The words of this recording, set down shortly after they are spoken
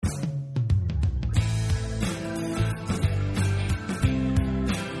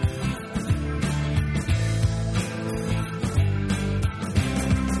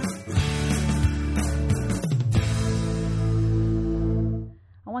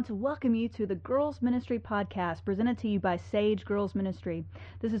want to welcome you to the Girls Ministry Podcast, presented to you by Sage Girls Ministry.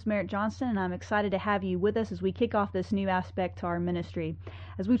 This is Merritt Johnston, and I'm excited to have you with us as we kick off this new aspect to our ministry.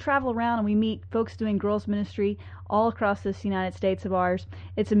 As we travel around and we meet folks doing girls ministry all across this United States of ours,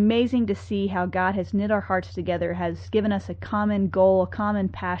 it's amazing to see how God has knit our hearts together, has given us a common goal, a common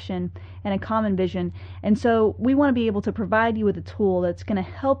passion, and a common vision. And so we want to be able to provide you with a tool that's going to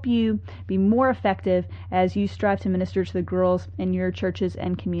help you be more effective as you strive to minister to the girls in your churches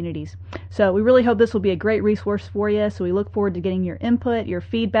and communities. So we really hope this will be a great resource for you. So we look forward to getting your input, your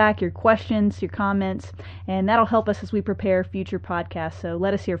feedback, your questions, your comments, and that'll help us as we prepare future podcasts. So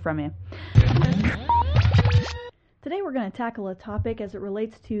let us hear from you. Today we're going to tackle a topic as it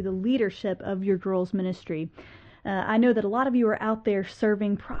relates to the leadership of your girls ministry. I know that a lot of you are out there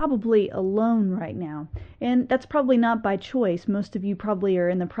serving probably alone right now, and that's probably not by choice. Most of you probably are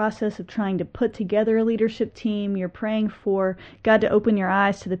in the process of trying to put together a leadership team. You're praying for God to open your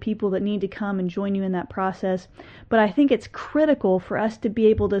eyes to the people that need to come and join you in that process. But I think it's critical for us to be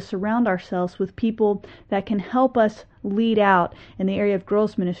able to surround ourselves with people that can help us lead out in the area of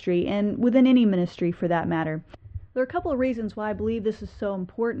girls ministry, and within any ministry for that matter. There are a couple of reasons why I believe this is so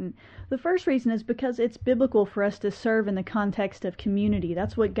important. The first reason is because it's biblical for us to serve in the context of community.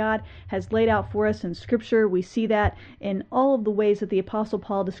 That's what God has laid out for us in Scripture. We see that in all of the ways that the Apostle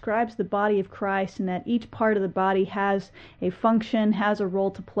Paul describes the body of Christ, and that each part of the body has a function, has a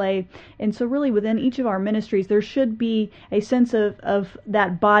role to play. And so really within each of our ministries, there should be a sense of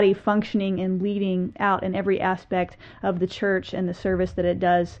that body functioning and leading out in every aspect of the church and the service that it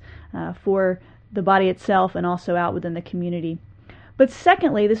does for the body itself and also out within the community. But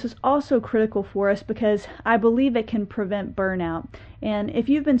secondly, this is also critical for us because I believe it can prevent burnout. And if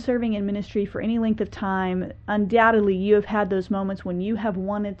you've been serving in ministry for any length of time, undoubtedly you have had those moments when you have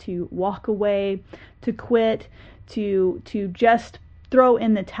wanted to walk away, to quit, to just throw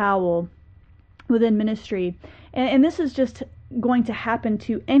in the towel within ministry. And this is just going to happen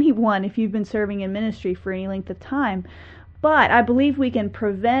to anyone if you've been serving in ministry for any length of time. But I believe we can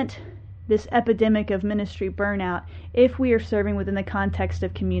prevent this epidemic of ministry burnout if we are serving within the context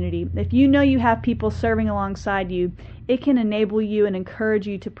of community. If you know you have people serving alongside you, it can enable you and encourage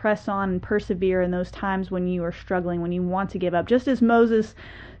you to press on and persevere in those times when you are struggling, when you want to give up. Just as Moses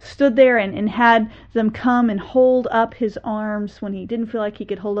stood there and had them come and hold up his arms when he didn't feel like he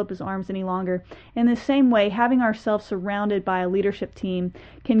could hold up his arms any longer. In the same way, having ourselves surrounded by a leadership team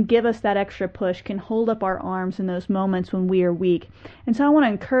can give us that extra push, can hold up our arms in those moments when we are weak. And so I want to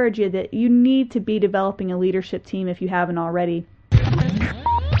encourage you that you need to be developing a leadership team if you haven't already.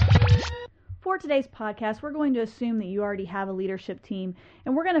 For today's podcast, we're going to assume that you already have a leadership team,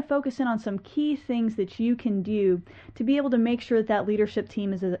 and we're going to focus in on some key things that you can do to be able to make sure that that leadership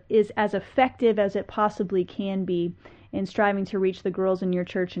team is as effective as it possibly can be in striving to reach the girls in your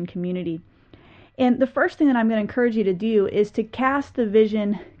church and community. And the first thing that I'm going to encourage you to do is to cast the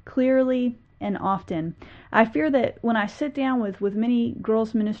vision clearly and often. I fear that when I sit down with many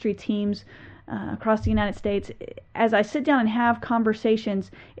girls ministry teams across the United States, as I sit down and have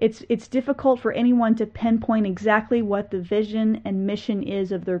conversations, it's difficult for anyone to pinpoint exactly what the vision and mission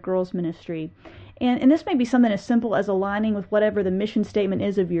is of their girls ministry. And this may be something as simple as aligning with whatever the mission statement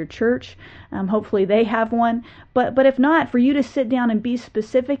is of your church. Hopefully they have one. But if not, for you to sit down and be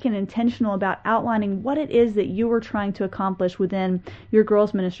specific and intentional about outlining what it is that you are trying to accomplish within your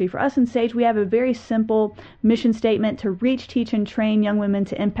girls ministry. For us in Sage, we have a very simple mission statement: to reach, teach, and train young women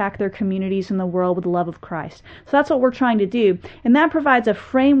to impact their communities and the world with the love of Christ. So that's what we're trying to do. And that provides a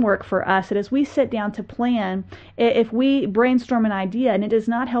framework for us that as we sit down to plan, if we brainstorm an idea and it does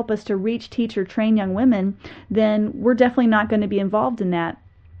not help us to reach, teach, or train young women, then we're definitely not going to be involved in that.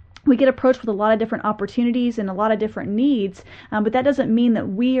 We get approached with a lot of different opportunities and a lot of different needs, but that doesn't mean that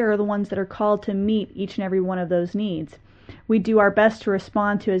we are the ones that are called to meet each and every one of those needs. We do our best to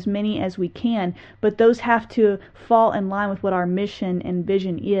respond to as many as we can, but those have to fall in line with what our mission and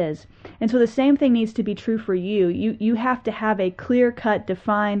vision is. And so the same thing needs to be true for you. You have to have a clear-cut,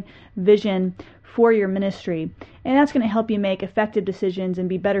 defined vision for your ministry. And that's going to help you make effective decisions and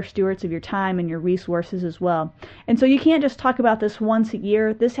be better stewards of your time and your resources as well. And so you can't just talk about this once a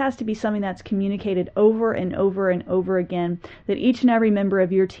year. This has to be something that's communicated over and over and over again, that each and every member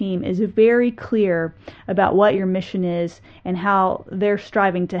of your team is very clear about what your mission is and how they're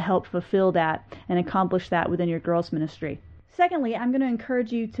striving to help fulfill that and accomplish that within your girls ministry. Secondly, I'm going to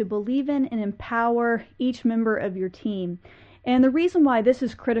encourage you to believe in and empower each member of your team. And the reason why this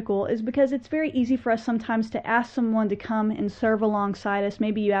is critical is because it's very easy for us sometimes to ask someone to come and serve alongside us.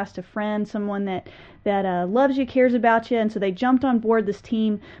 Maybe you asked a friend, someone that loves you, cares about you, and so they jumped on board this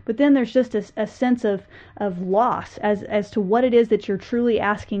team. But then there's just a sense of loss as to what it is that you're truly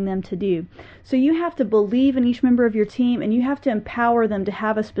asking them to do. So you have to believe in each member of your team, and you have to empower them to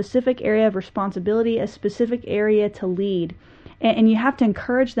have a specific area of responsibility, a specific area to lead. And you have to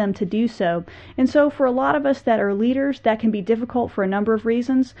encourage them to do so. And so for a lot of us that are leaders, that can be difficult for a number of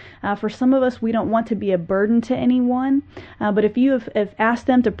reasons. For some of us, we don't want to be a burden to anyone. But if you have asked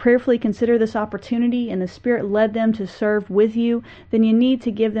them to prayerfully consider this opportunity and the Spirit led them to serve with you, then you need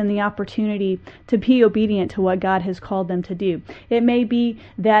to give them the opportunity to be obedient to what God has called them to do. It may be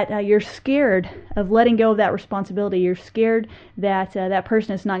that you're scared of letting go of that responsibility. You're scared that that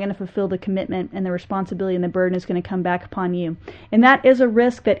person is not going to fulfill the commitment, and the responsibility and the burden is going to come back upon you. And that is a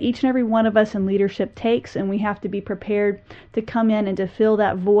risk that each and every one of us in leadership takes, and we have to be prepared to come in and to fill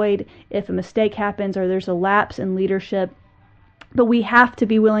that void if a mistake happens or there's a lapse in leadership. But we have to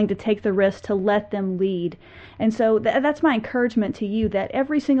be willing to take the risk to let them lead. And so that's my encouragement to you, that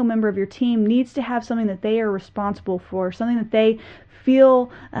every single member of your team needs to have something that they are responsible for, something that they feel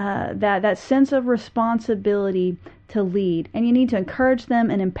that sense of responsibility to lead. And you need to encourage them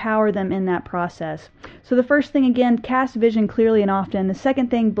and empower them in that process. So the first thing, again, cast vision clearly and often. The second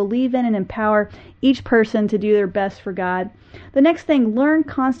thing, believe in and empower each person to do their best for God. The next thing, learn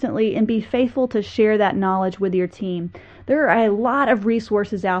constantly and be faithful to share that knowledge with your team. There are a lot of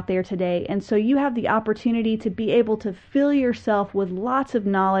resources out there today, and so you have the opportunity to be able to fill yourself with lots of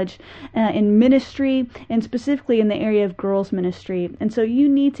knowledge in ministry, and specifically in the area of girls ministry. And so you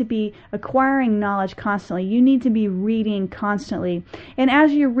need to be acquiring knowledge constantly. You need to be reading constantly. And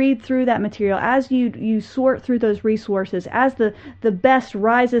as you read through that material, as you sort through those resources, as the best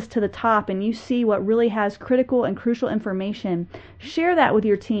rises to the top and you see what really has critical and crucial information, share that with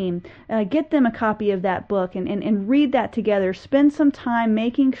your team. Get them a copy of that book and read that together. Spend some time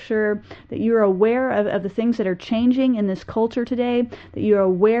making sure that you're aware of the things that are changing in this culture today, that you're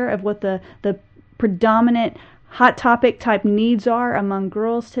aware of what the predominant hot topic type needs are among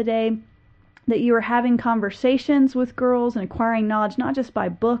girls today, that you are having conversations with girls and acquiring knowledge, not just by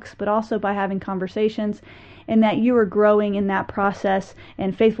books, but also by having conversations, and that you are growing in that process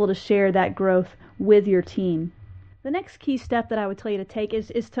and faithful to share that growth with your team. The next key step that I would tell you to take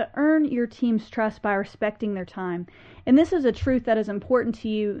is to earn your team's trust by respecting their time. And this is a truth that is important to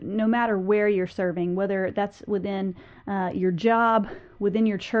you no matter where you're serving, whether that's within your job, within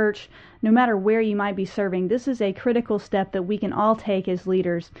your church, no matter where you might be serving. This is a critical step that we can all take as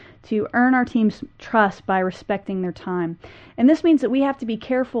leaders to earn our team's trust by respecting their time. And this means that we have to be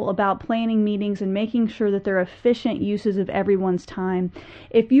careful about planning meetings and making sure that they're efficient uses of everyone's time.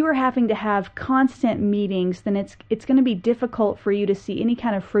 If you are having to have constant meetings, then it's going to be difficult for you to see any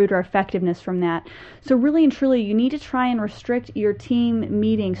kind of fruit or effectiveness from that. So really and truly, you need to try and restrict your team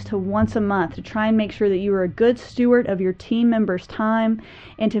meetings to once a month to try and make sure that you are a good steward of your team members' time,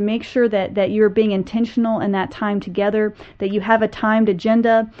 and to make sure that you're being intentional in that time together, that you have a timed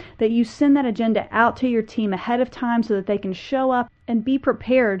agenda, that you send that agenda out to your team ahead of time so that they can show up and be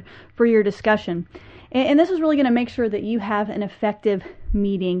prepared for your discussion. And this is really going to make sure that you have an effective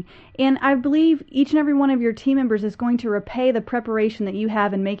meeting. And I believe each and every one of your team members is going to repay the preparation that you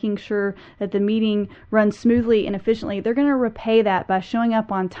have in making sure that the meeting runs smoothly and efficiently. They're going to repay that by showing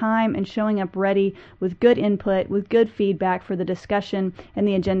up on time and showing up ready with good input, with good feedback for the discussion and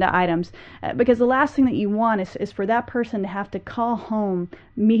the agenda items. Because the last thing that you want is for that person to have to call home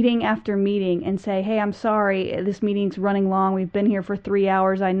meeting after meeting and say, hey, I'm sorry, this meeting's running long. We've been here for 3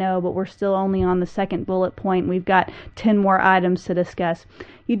 hours, I know, but we're still only on the second bullet point. We've got 10 more items to discuss.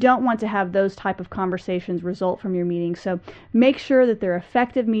 You don't want to have those type of conversations result from your meetings. So make sure that they're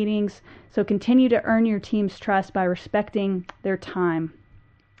effective meetings. So continue to earn your team's trust by respecting their time.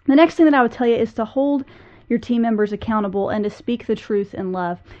 The next thing that I would tell you is to hold your team members accountable and to speak the truth in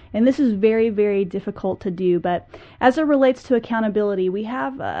love. And this is very, very difficult to do, but as it relates to accountability, we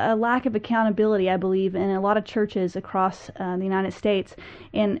have a lack of accountability, I believe, in a lot of churches across the United States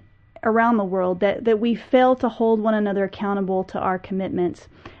and around the world, that we fail to hold one another accountable to our commitments.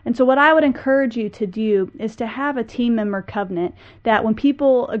 And so what I would encourage you to do is to have a team member covenant, that when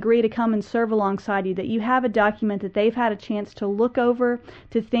people agree to come and serve alongside you, that you have a document that they've had a chance to look over,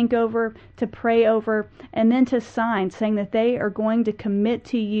 to think over, to pray over, and then to sign, saying that they are going to commit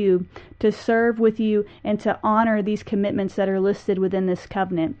to you, to serve with you, and to honor these commitments that are listed within this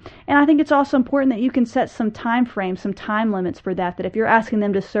covenant. And I think it's also important that you can set some time frames, some time limits for that if you're asking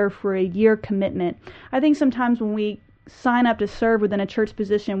them to serve for a year commitment. I think sometimes when we sign up to serve within a church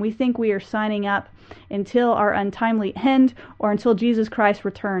position, we think we are signing up until our untimely end or until Jesus Christ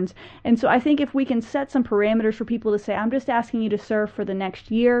returns. And so I think if we can set some parameters for people to say, I'm just asking you to serve for the next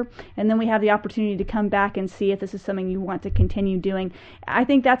year, and then we have the opportunity to come back and see if this is something you want to continue doing, I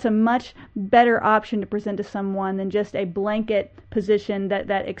think that's a much better option to present to someone than just a blanket position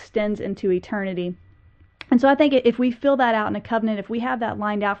that extends into eternity. And so I think if we fill that out in a covenant, if we have that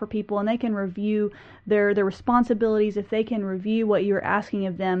lined out for people and they can review their responsibilities, if they can review what you're asking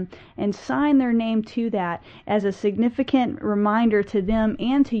of them and sign their name to that as a significant reminder to them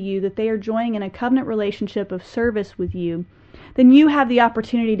and to you that they are joining in a covenant relationship of service with you, then you have the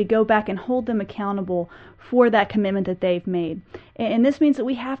opportunity to go back and hold them accountable for that commitment that they've made. And this means that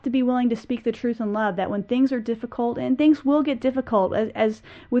we have to be willing to speak the truth in love, that when things are difficult, and things will get difficult, as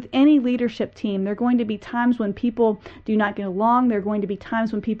with any leadership team, there are going to be times when people do not get along, there are going to be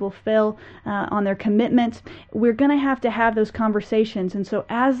times when people fail on their commitments. We're going to have those conversations, and so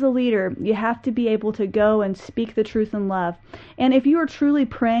as the leader, you have to be able to go and speak the truth in love. And if you are truly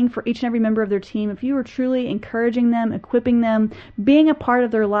praying for each and every member of their team, if you are truly encouraging them, equipping them, being a part of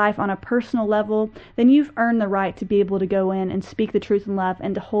their life on a personal level, then you've earned the right to be able to go in and speak the truth in love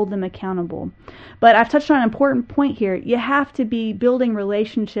and to hold them accountable. But I've touched on an important point here. You have to be building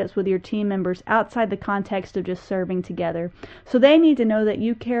relationships with your team members outside the context of just serving together. So they need to know that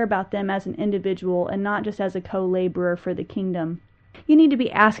you care about them as an individual and not just as a co-laborer for the kingdom. You need to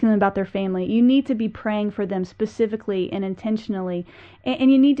be asking them about their family. You need to be praying for them specifically and intentionally.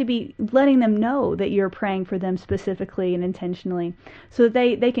 And you need to be letting them know that you're praying for them specifically and intentionally so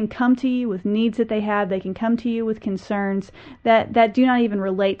that they can come to you with needs that they have. They can come to you with concerns that do not even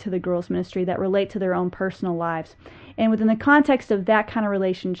relate to the girls' ministry, that relate to their own personal lives. And within the context of that kind of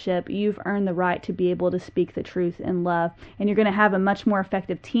relationship, you've earned the right to be able to speak the truth in love. And you're going to have a much more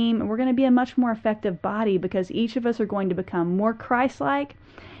effective team, and we're going to be a much more effective body because each of us are going to become more Christ-like,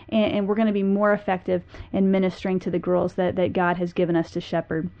 and we're going to be more effective in ministering to the girls that God has given us to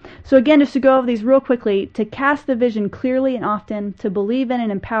shepherd. So again, just to go over these real quickly, to cast the vision clearly and often, to believe in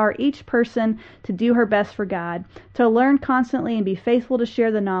and empower each person to do her best for God, to learn constantly and be faithful to share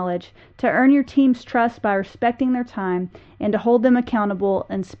the knowledge, to earn your team's trust by respecting their time, and to hold them accountable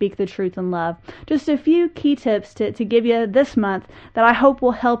and speak the truth in love. Just a few key tips to give you this month that I hope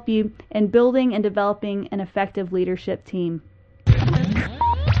will help you in building and developing an effective leadership team.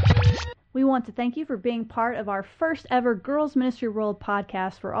 We want to thank you for being part of our first ever Girls Ministry World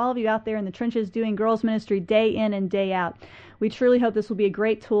podcast for all of you out there in the trenches doing girls ministry day in and day out. We truly hope this will be a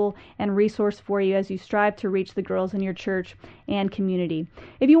great tool and resource for you as you strive to reach the girls in your church and community.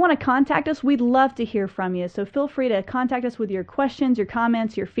 If you want to contact us, we'd love to hear from you. So feel free to contact us with your questions, your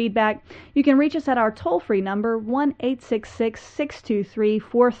comments, your feedback. You can reach us at our toll-free number,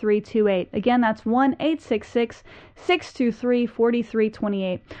 1-866-623-4328. Again, that's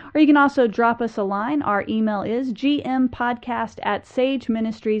 1-866-623-4328. Or you can also drop us a line. Our email is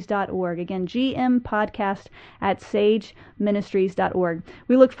gmpodcast@sageministries.org. Again, gmpodcast@sageministries.org.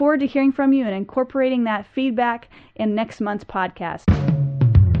 We look forward to hearing from you and incorporating that feedback in next month's podcast.